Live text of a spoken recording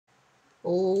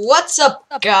What's up,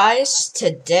 guys?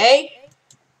 Today,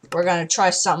 we're gonna try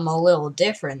something a little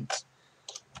different.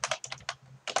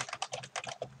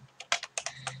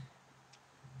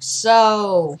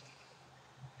 So,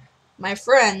 my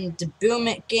friend, Boom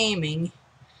It Gaming,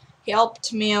 he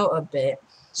helped me out a bit.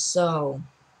 So,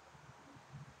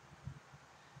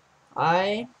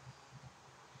 I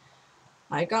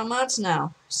got mods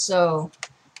now. So,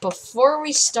 before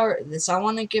we start this, I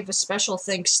want to give a special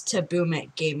thanks to Boom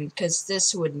It Gaming, because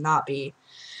this would not be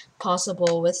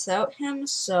possible without him.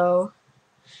 So,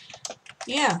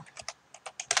 yeah.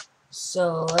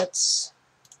 So, let's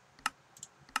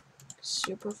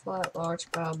super flat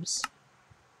large bobs.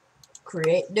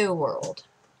 Create new world.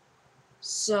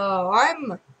 So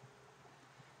I'm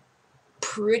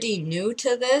pretty new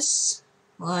to this.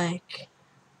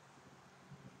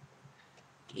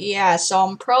 Yeah, so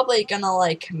I'm probably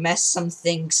gonna mess some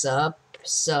things up.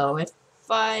 So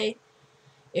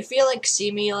if you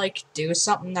see me do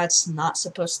something that's not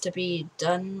supposed to be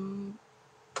done,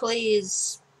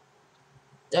 please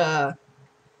tell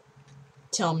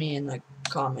me in the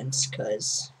comments,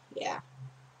 cause yeah.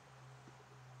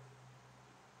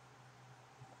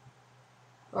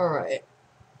 Alright.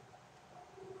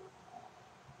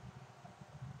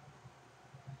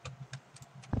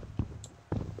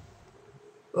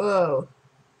 Whoa.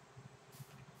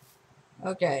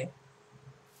 Okay.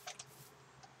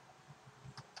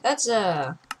 That's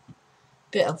a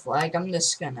bit of lag. I'm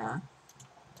just gonna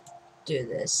do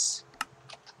this.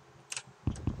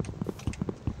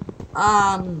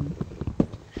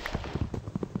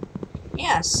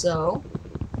 Yeah, so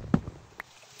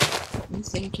I'm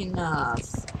thinking of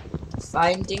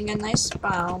finding a nice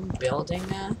spawn, building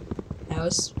a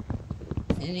house,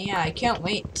 and yeah, I can't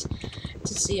wait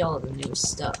to see all the new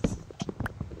stuff.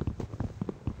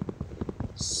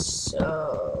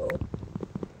 So,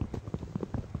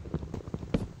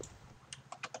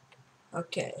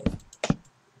 okay.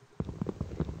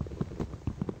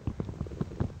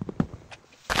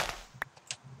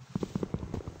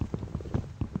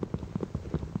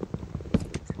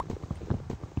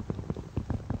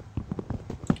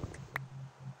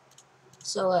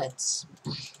 So let's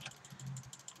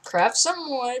craft some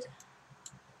wood,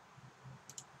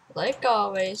 like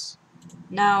always.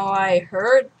 Now I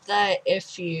heard that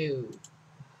if you...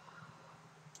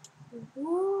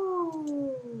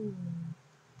 Woo!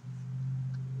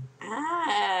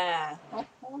 Ah!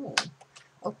 Oh,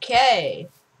 okay.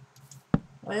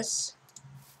 Let's...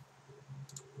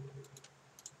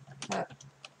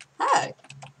 Hi.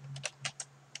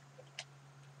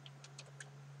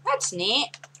 That's neat.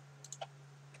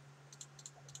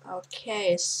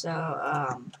 Okay,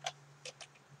 so,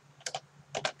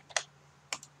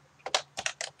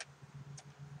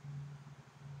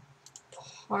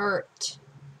 part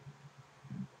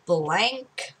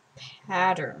blank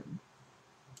pattern.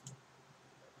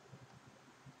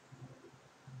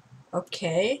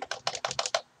 Okay.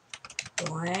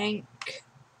 Blank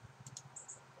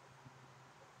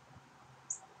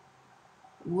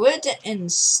wood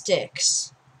and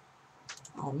sticks.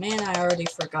 Oh man, I already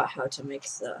forgot how to make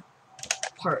the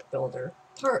part builder.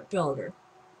 Part builder.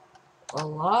 A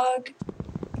log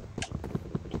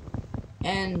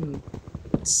and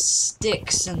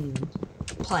sticks and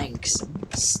planks and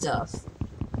stuff.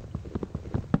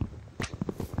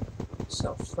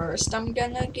 So first I'm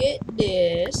gonna get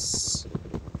this.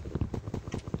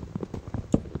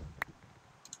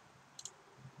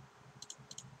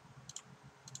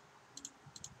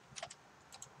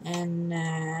 And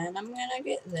then I'm gonna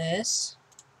get this.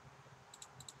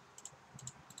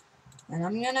 And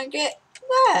I'm gonna get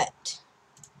that.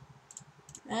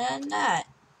 And that.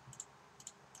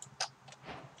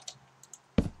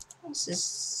 This is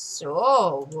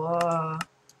so,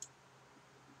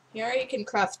 here you can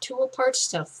craft tool parts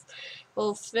to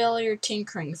fulfill your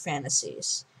tinkering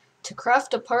fantasies. To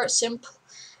craft a part,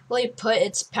 simply put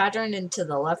its pattern into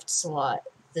the left slot.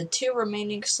 The two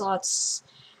remaining slots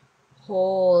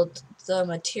hold the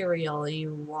material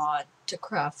you want to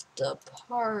craft the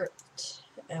part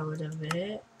out of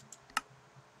it.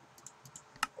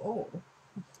 Oh.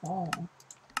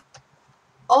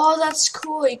 Oh, that's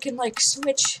cool. You can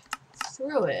switch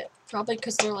through it. Probably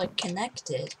because they're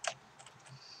connected.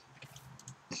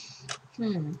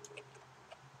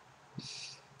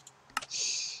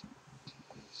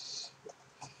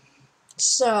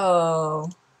 So,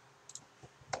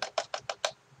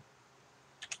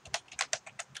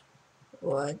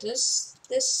 what is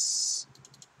this?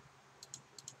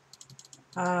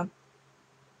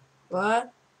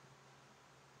 What?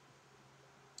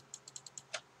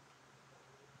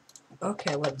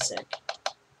 Okay, one sec.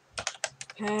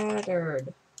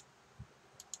 Pattern.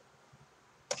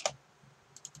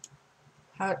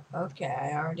 Okay,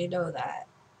 I already know that.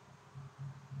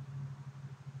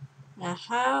 Now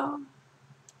how?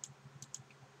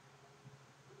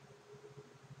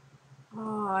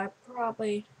 Oh, I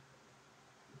probably...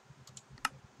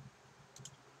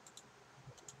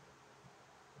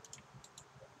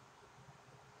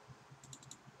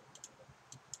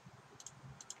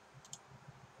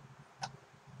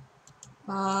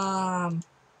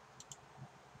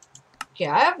 Okay,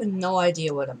 I have no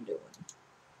idea what I'm doing.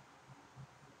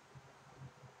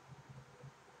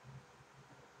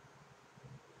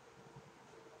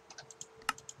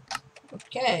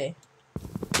 Okay.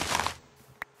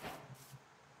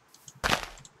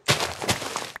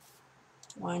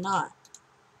 Why not?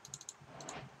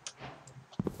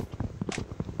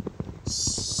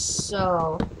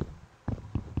 So...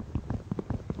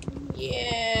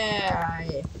 Yeah,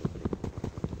 I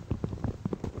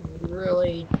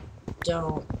really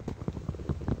don't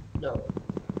know.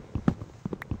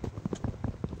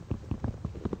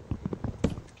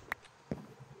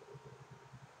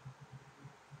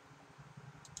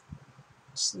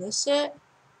 Is this it?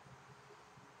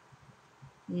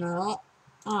 No.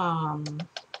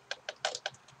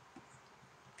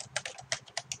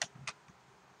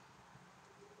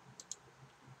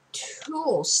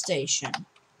 Tool station.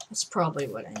 That's probably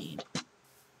what I need.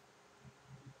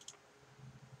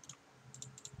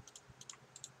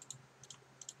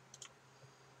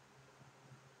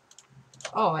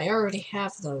 Oh, I already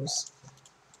have those.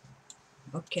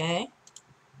 Okay.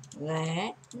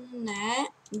 That,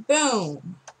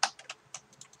 boom.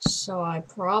 So I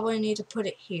probably need to put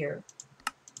it here.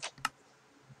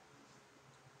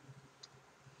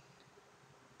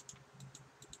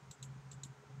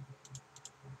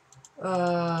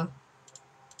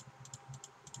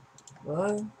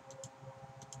 What?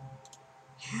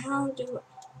 How do I...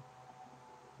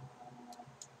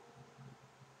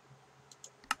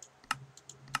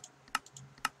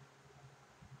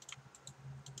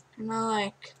 Can I,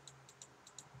 like...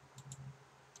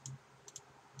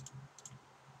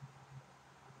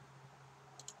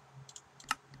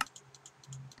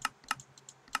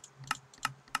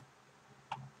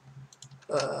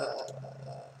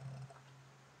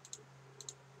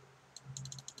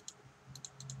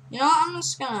 You know what, I'm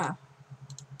just gonna...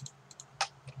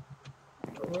 I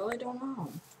really don't know.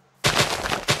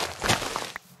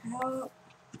 How...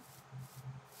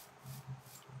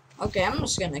 Okay, I'm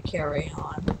just gonna carry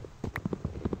on.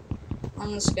 I'm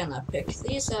just gonna pick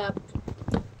these up.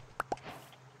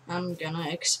 I'm gonna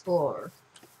explore.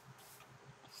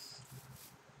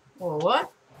 Well,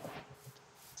 what?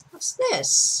 What's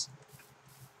this?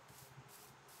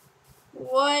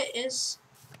 What is...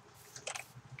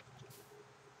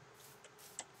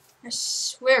 I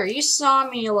swear, you saw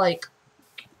me, like,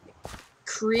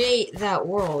 create that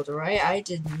world, right? I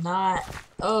did not...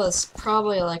 Oh, it's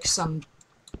probably, like, some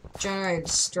generated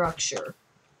structure.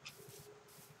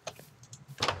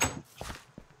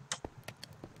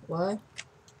 What?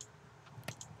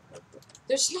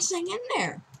 There's nothing in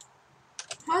there.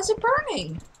 How's it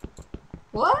burning?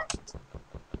 What?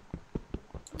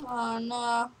 Oh,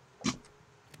 no.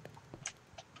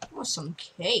 Oh, some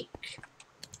cake.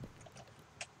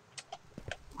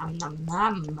 Nom nom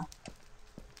nom.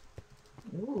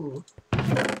 Ooh.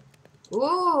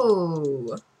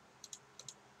 Ooh.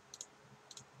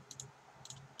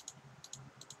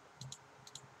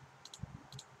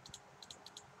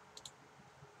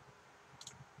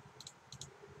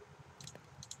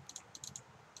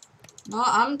 No,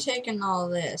 I'm taking all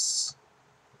this.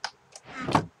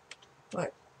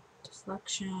 What?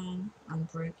 Deflection,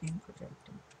 unbreaking,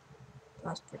 protecting.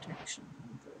 Blast protection,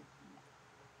 unbreaking.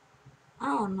 I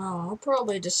don't know, I'll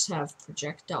probably just have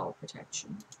projectile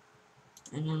protection.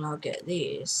 And then I'll get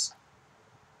these.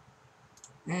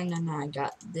 And then I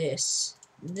got this,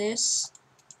 this,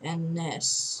 and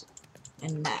this,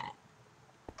 and that.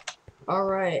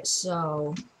 Alright,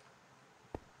 so...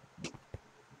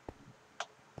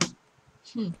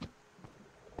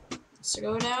 Let's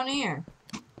go down here.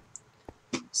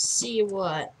 See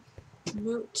what?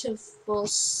 Beautiful...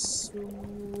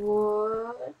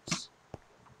 What?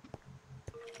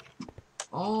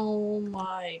 Oh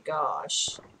my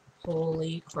gosh.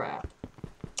 Holy crap.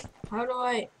 How do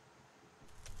I...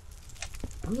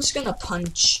 I'm just gonna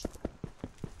punch.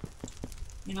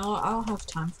 You know, I don't have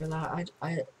time for that.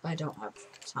 I don't have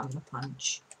time to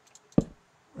punch.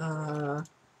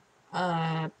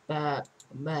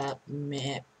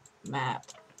 Map.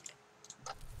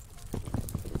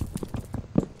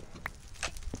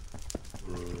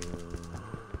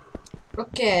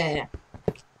 Okay.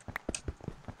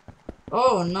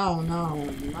 Oh, no.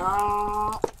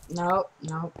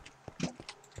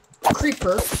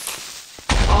 creeper.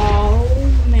 Oh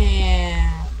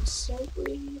man, so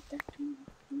weird.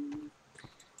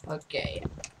 Okay,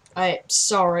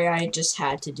 sorry, I just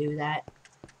had to do that.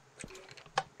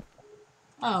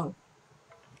 Oh.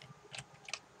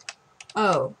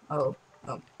 Oh.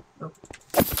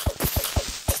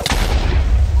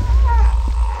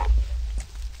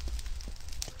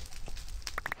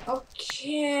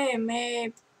 Okay,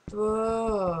 maybe.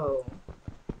 Do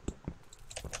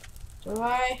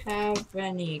I have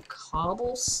any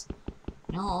cobbles?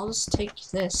 No, I'll just take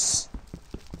this.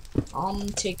 I'm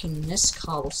taking this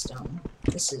cobblestone.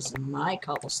 This is my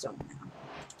cobblestone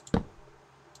now.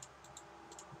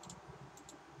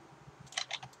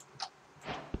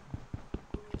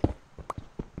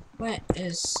 What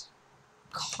is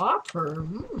copper?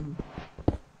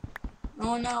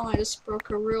 Oh no, I just broke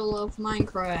a rule of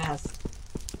Minecraft.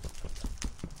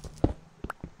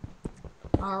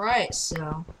 Alright,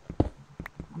 so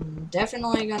I'm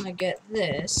definitely gonna get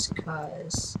this,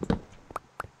 cause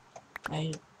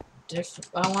I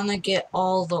want to get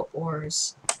all the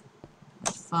ores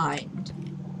I find.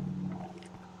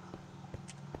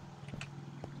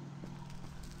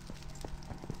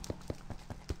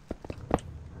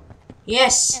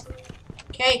 Yes!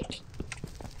 Cake!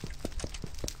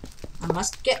 I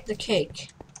must get the cake.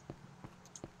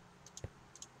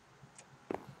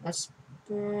 That's...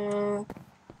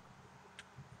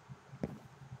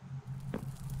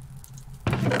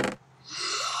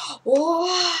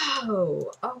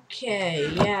 Whoa! Okay,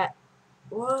 yeah.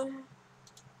 What?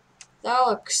 That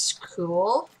looks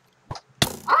cool.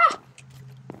 Ah!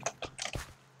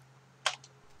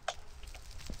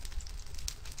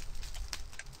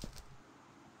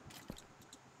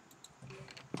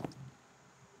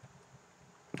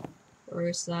 Where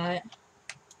is that?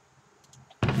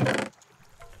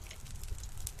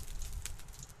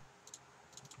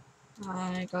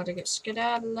 I gotta get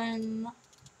skedaddling.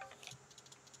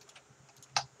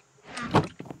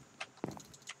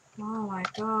 Oh my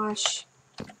gosh.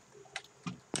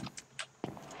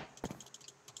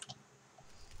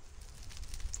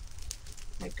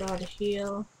 I gotta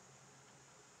heal.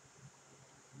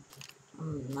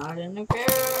 I'm not in a good.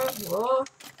 Whoa.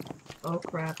 Oh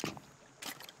crap.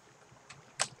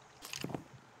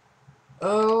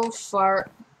 Oh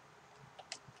fart.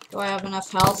 Do I have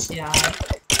enough health? Yeah.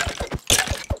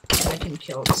 I can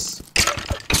kill this.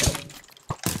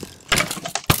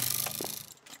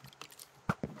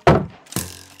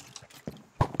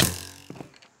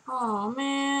 Oh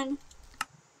man.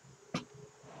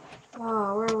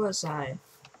 Oh, where was I?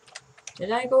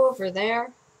 Did I go over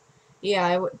there? Yeah,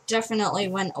 I definitely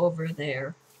went over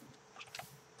there.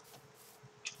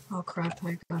 Oh crap,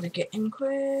 I gotta get in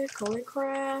quick. Holy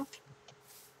crap.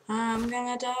 I'm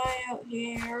gonna die out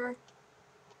here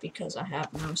because I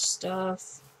have no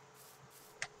stuff.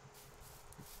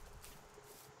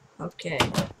 Okay.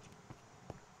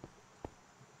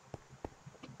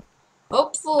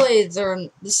 Hopefully the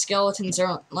skeletons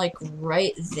aren't like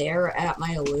right there at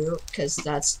my loot, because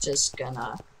that's just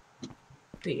gonna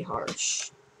be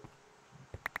harsh.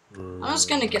 I'm just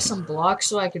gonna get some blocks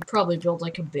so I could probably build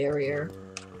like a barrier.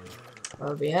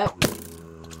 Oh, yep.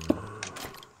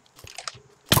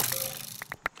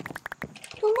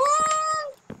 Come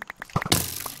on!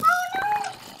 Oh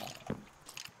no!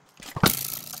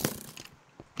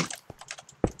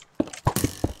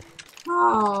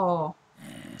 Oh.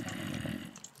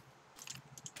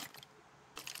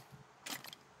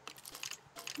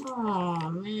 Oh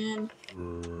man.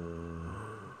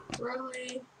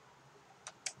 Really?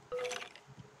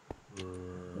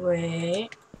 Wait.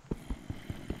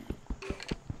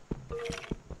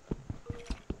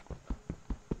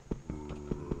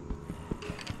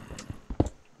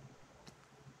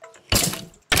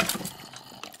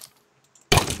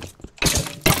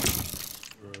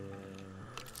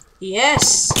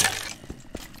 Yes!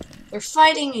 They're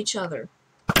fighting each other.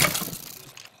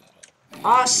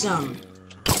 Awesome.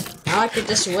 Now I could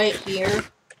just wait here.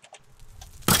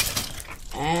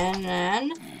 And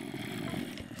then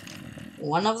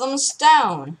one of them's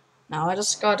down. Now I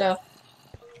just gotta...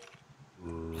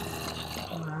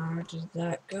 Where did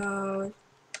that go?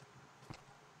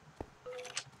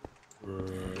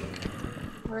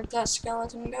 Where'd that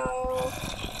skeleton go?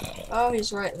 Oh,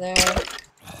 he's right there.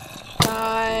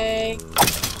 Die.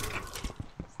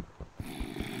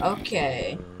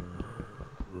 Okay.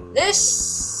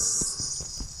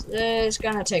 This is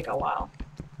gonna take a while.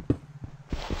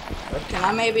 But can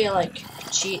I maybe, like,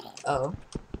 cheat? Oh.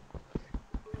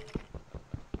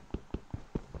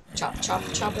 Chop, chop,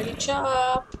 choppity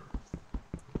chop.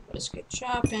 Let's get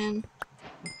chopping.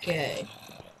 Okay.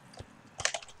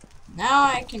 Now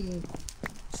I can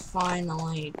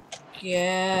finally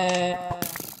get...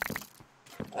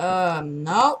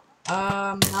 Nope.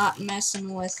 Not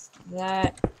messing with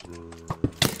that.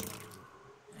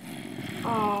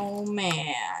 Oh,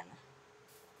 man.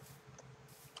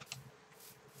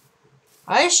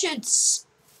 I should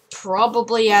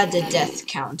probably add the death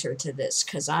counter to this,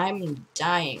 because I'm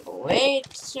dying way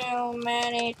too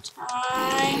many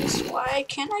times. Why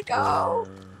can't I go?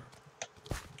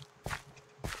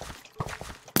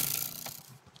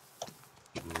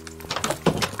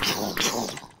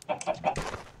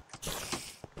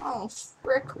 Oh,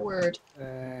 frick word.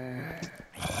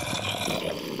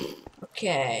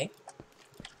 Okay.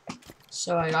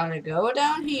 So I gotta go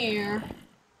down here.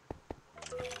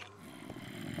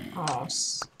 Oh,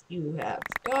 you have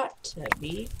got to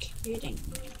be kidding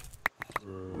me.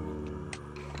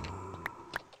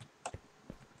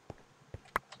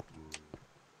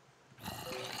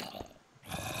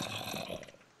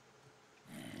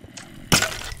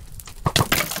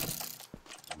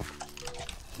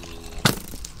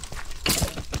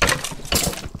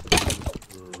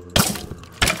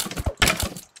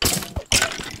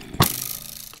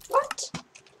 What?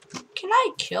 Can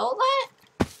I kill that?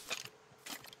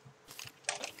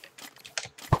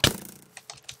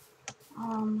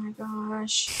 Oh my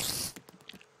gosh.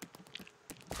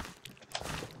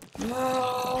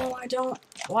 No, I don't.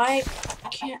 Why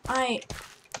can't I?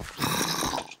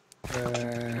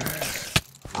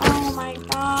 Oh my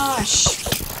gosh.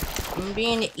 I'm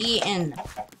being eaten.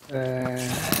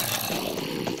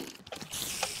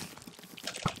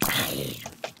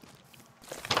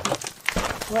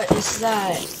 What is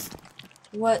that?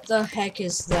 What the heck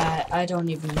is that? I don't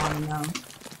even want to know.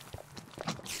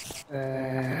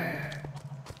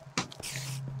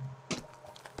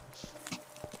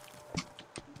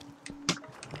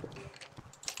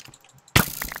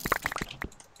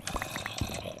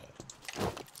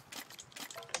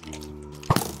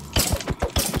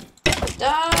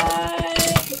 Die!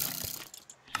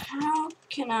 How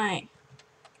can I?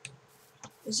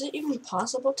 Is it even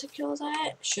possible to kill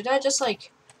that? Should I just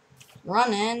like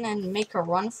run in and make a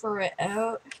run for it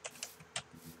out?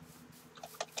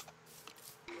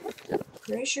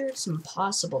 Pretty sure it's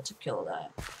impossible to kill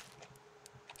that.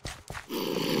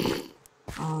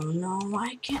 Oh no,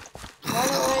 I can't. Why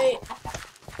do I?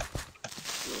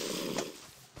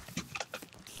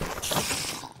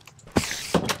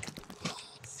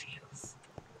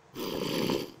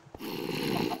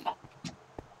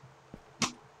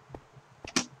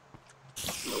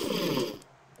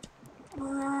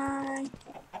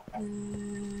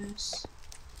 This.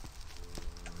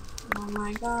 Oh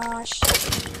my gosh.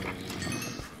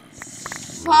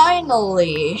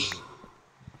 Finally!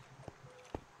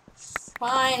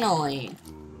 Finally!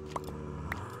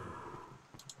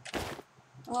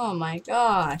 Oh my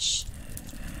gosh.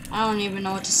 I don't even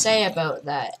know what to say about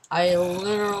that. I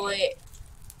literally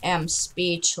am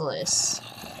speechless.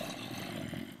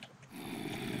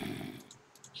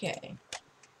 Okay.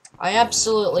 I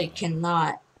absolutely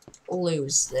cannot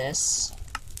lose this,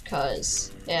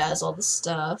 because it has all the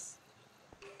stuff.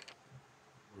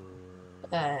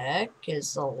 The heck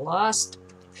is the lost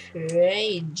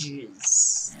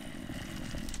pages?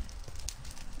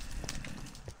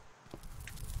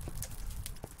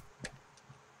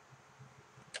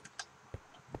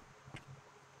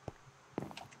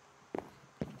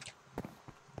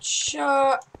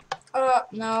 Shut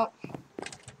up, no.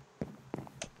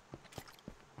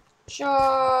 Charge!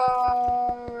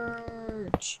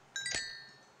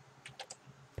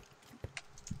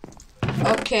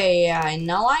 Okay, yeah, I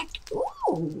know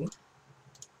ooh!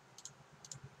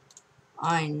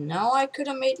 I know I could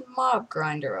have made a mob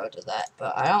grinder out of that,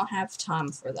 but I don't have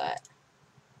time for that.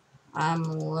 I'm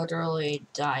literally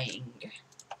dying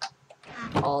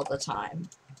all the time.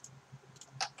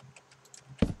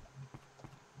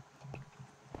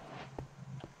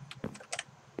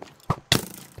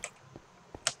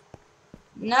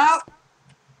 Nope.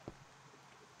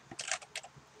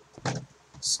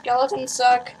 Skeletons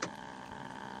suck.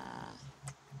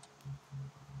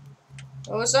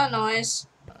 What was that noise?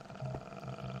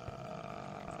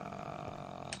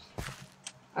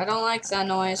 I don't like that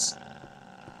noise.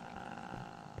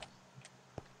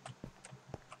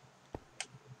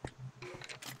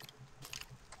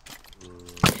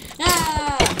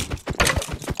 Ah!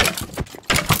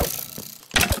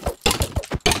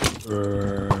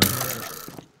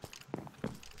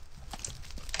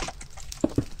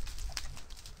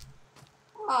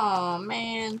 Oh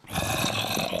man.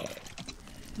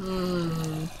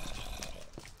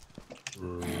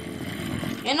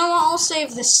 You know what? I'll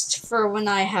save this for when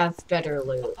I have better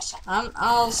loot. I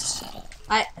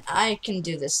can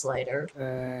do this later.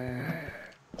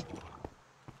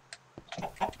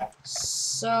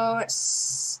 So it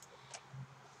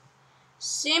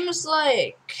seems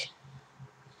like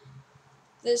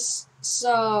this.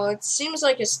 So it seems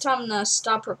like it's time to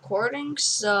stop recording.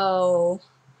 So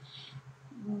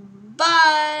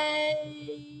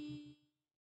bye.